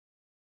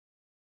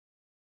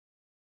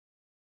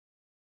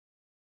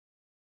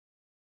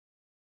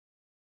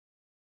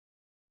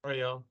All right,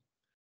 y'all.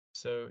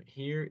 So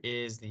here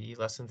is the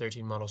lesson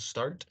 13 model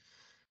start.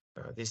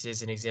 This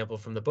is an example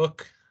from the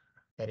book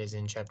that is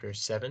in chapter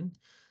 7.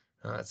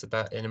 It's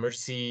about an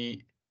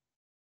emergency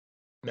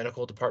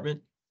medical department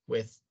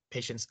with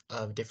patients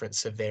of different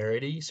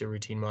severity, so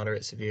routine,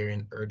 moderate, severe,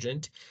 and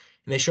urgent.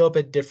 And they show up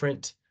at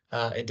different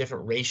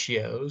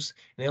ratios,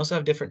 and they also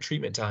have different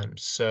treatment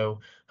times. So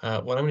what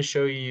I'm going to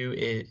show you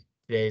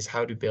is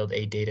how to build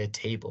a data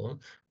table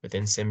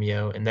within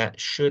Simio, and that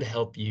should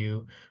help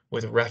you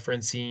with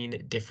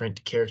referencing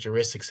different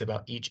characteristics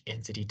about each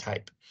entity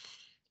type.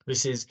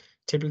 This is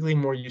typically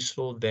more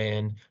useful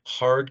than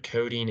hard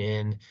coding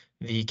in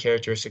the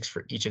characteristics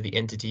for each of the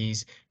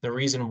entities. The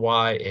reason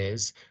why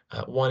is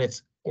one,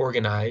 it's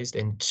organized,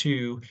 and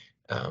two,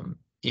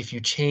 if you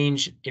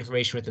change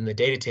information within the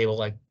data table,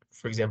 like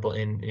for example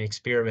in an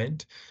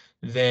experiment,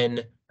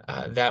 then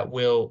that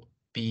will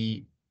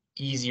be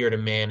easier to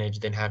manage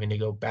than having to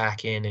go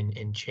back in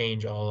and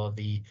change all of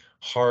the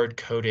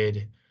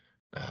hard-coded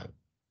uh,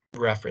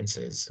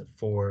 references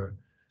for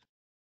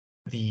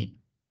the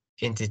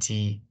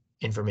entity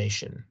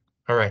information.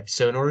 All right,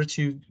 so in order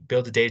to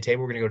build a data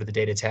table, we're going to go to the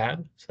data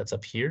tab. So that's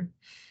up here.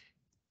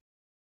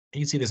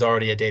 You can see there's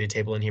already a data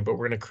table in here, but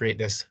we're going to create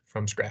this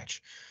from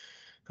scratch.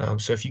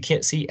 So if you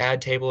can't see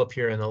add table up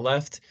here on the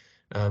left,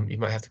 you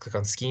might have to click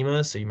on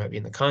schema. So you might be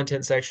in the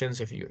content section.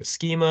 So if you go to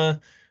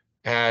schema,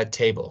 add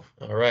table.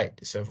 All right,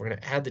 so if we're going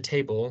to add the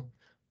table,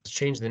 let's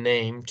change the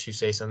name to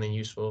say something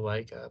useful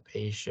like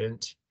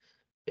patient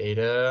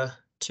data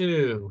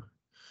 2.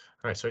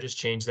 All right, so I just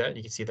changed that.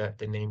 You can see that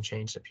the name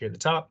changed up here at the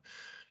top.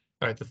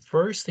 All right, the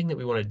first thing that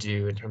we want to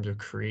do in terms of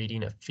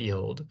creating a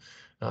field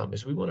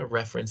is we want to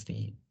reference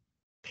the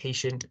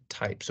patient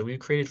type. So we've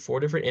created 4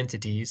 different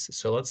entities.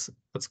 So let's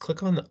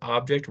click on the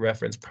object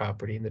reference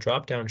property, and the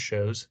drop-down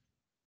shows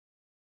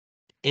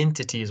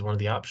entity is one of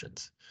the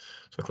options.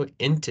 So I click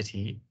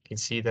entity, you can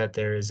see that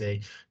there is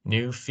a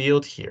new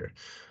field here.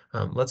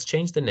 Let's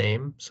change the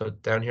name. So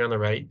down here on the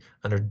right,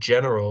 under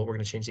general, we're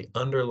going to change the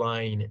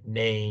underlying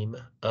name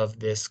of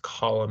this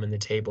column in the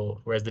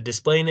table, whereas the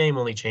display name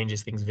only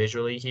changes things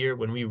visually here.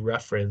 When we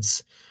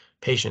reference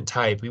patient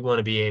type, we want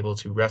to be able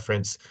to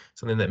reference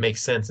something that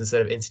makes sense.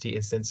 Instead of entity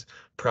instance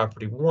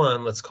property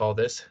 1, let's call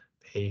this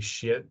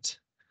patient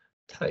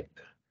type.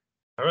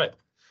 All right.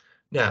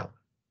 Now,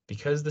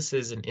 because this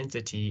is an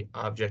entity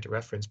object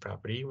reference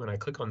property, when I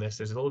click on this,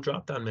 there's a little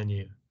drop-down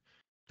menu.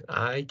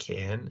 I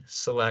can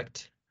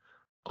select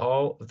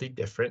all of the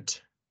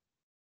different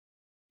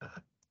uh,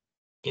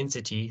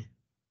 entity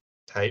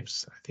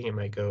types. I think it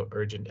might go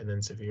urgent and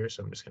then severe,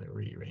 so I'm just going to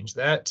rearrange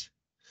that.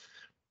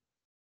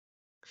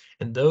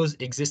 And those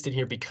exist in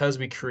here because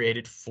we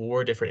created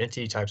 4 different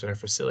entity types in our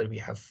facility. We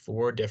have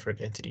 4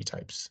 different entity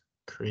types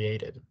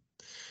created.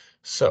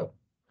 So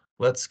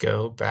let's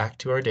go back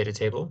to our data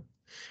table.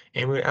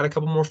 And we're going to add a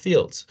couple more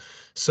fields.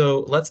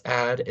 So let's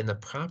add in the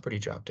property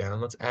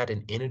dropdown, let's add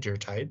an integer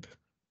type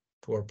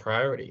for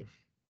priority.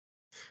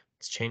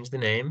 Let's change the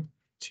name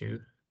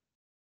to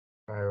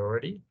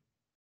priority.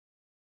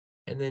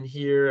 And then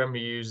here I'm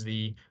going to use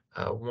the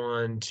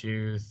 1,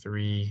 2,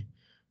 3,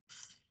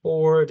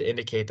 4 to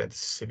indicate that the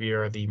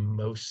severe are the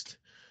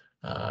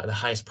the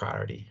highest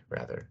priority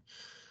rather.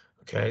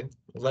 Okay,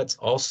 let's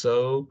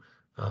also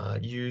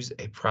use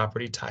a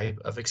property type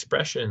of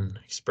expression.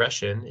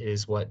 Expression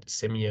is what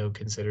Simio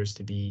considers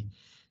to be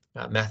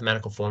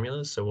mathematical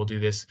formulas. So we'll do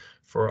this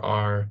for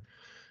our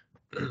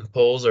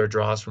polls or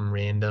draws from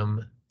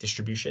random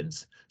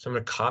distributions. So I'm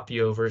going to copy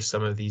over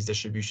some of these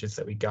distributions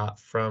that we got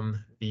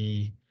from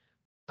the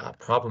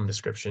problem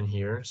description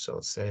here. So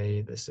let's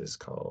say this is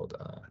called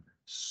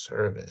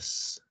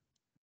service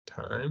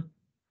time.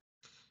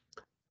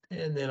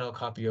 And then I'll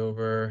copy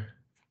over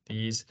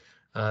these.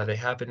 They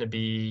happen to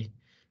be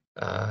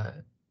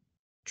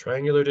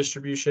triangular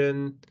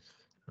distribution.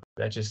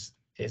 That just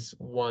is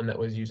one that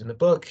was used in the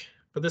book,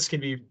 but this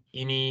could be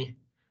any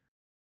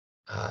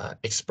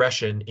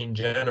expression in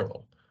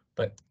general.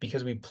 But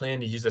because we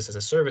plan to use this as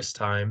a service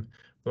time,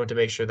 we want to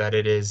make sure that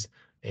it is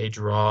a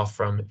draw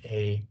from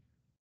a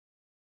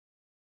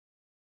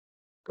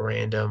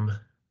random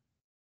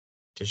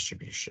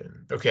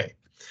distribution. Okay,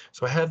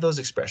 so I have those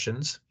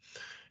expressions.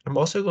 I'm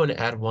also going to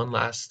add one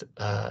last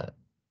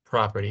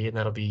property, and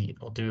that'll be,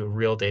 I'll do a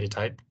real data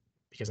type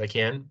because I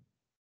can.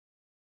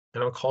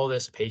 And I'll call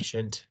this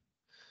patient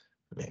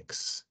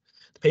mix.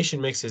 The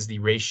patient mix is the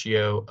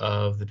ratio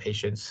of the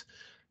patients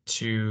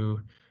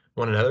to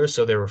one another.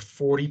 So there were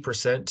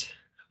 40% of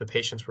the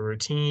patients were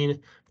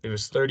routine. It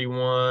was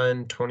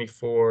 31,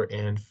 24,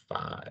 and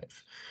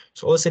 5.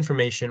 So all this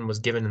information was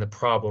given in the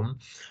problem,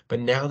 but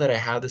now that I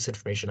have this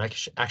information, I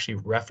can actually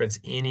reference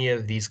any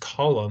of these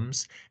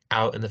columns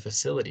out in the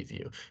facility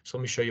view. So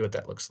let me show you what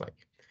that looks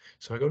like.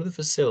 So I go to the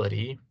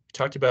facility, we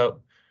talked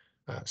about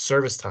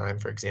service time,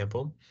 for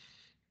example.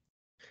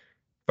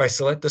 If I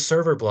select the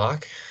server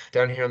block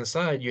down here on the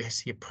side, you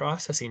see a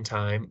processing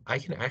time. I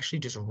can actually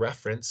just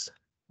reference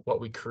what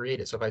we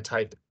created. So if I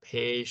type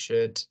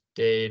patient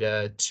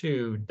data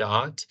 2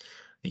 dot,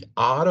 the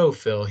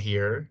autofill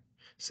here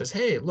says,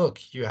 hey,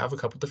 look, you have a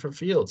couple different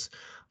fields.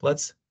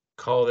 Let's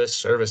call this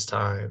service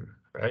time,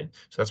 right?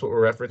 So that's what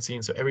we're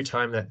referencing. So every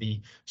time that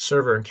the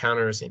server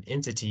encounters an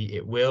entity,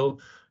 it will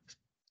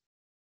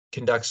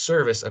conduct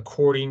service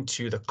according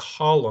to the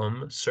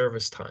column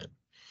service time.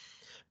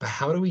 But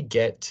how do we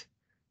get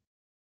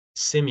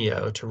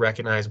Simio to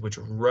recognize which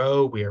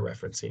row we are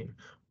referencing?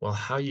 Well,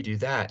 how you do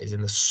that is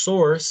in the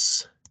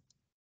source,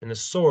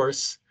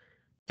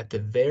 at the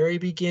very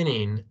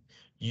beginning,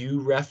 you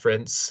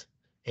reference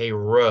a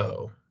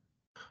row,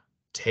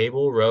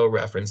 table row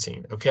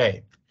referencing.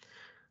 Okay,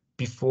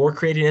 before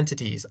creating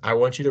entities, I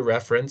want you to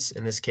reference,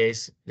 in this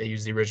case, they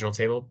use the original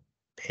table,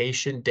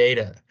 patient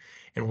data.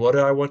 And what do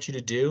I want you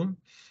to do?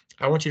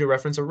 I want you to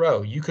reference a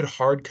row. You could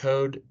hard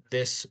code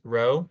this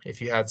row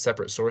if you had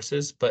separate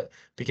sources, but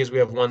because we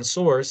have one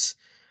source,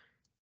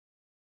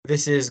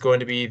 this is going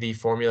to be the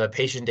formula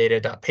patient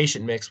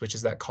data.patient mix, which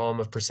is that column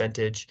of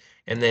percentage,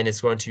 and then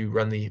it's going to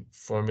run the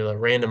formula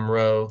random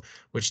row,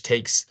 which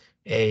takes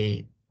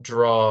a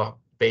draw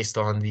based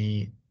on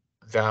the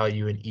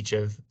value in each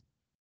of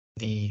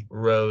the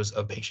rows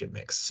of patient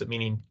mix. So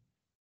meaning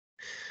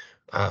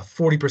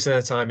 40%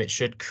 of the time it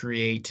should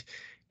create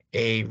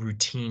a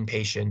routine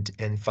patient,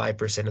 and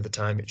 5% of the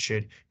time it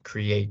should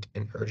create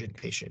an urgent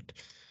patient.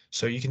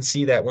 So you can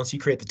see that once you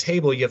create the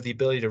table, you have the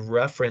ability to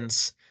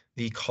reference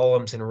the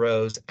columns and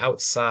rows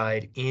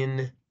outside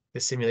in the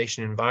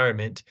simulation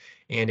environment.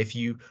 And if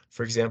you,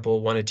 for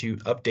example, wanted to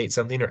update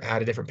something or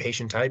add a different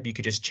patient type, you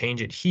could just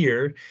change it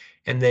here.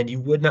 And then you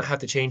would not have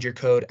to change your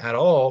code at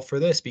all for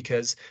this,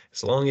 because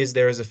as long as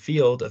there is a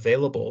field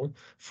available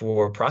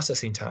for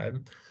processing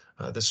time,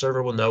 the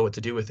server will know what to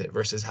do with it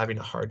versus having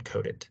to hard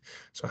code it.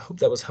 So I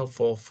hope that was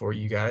helpful for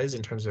you guys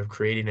in terms of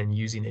creating and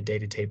using a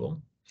data table.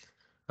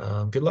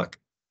 Good luck.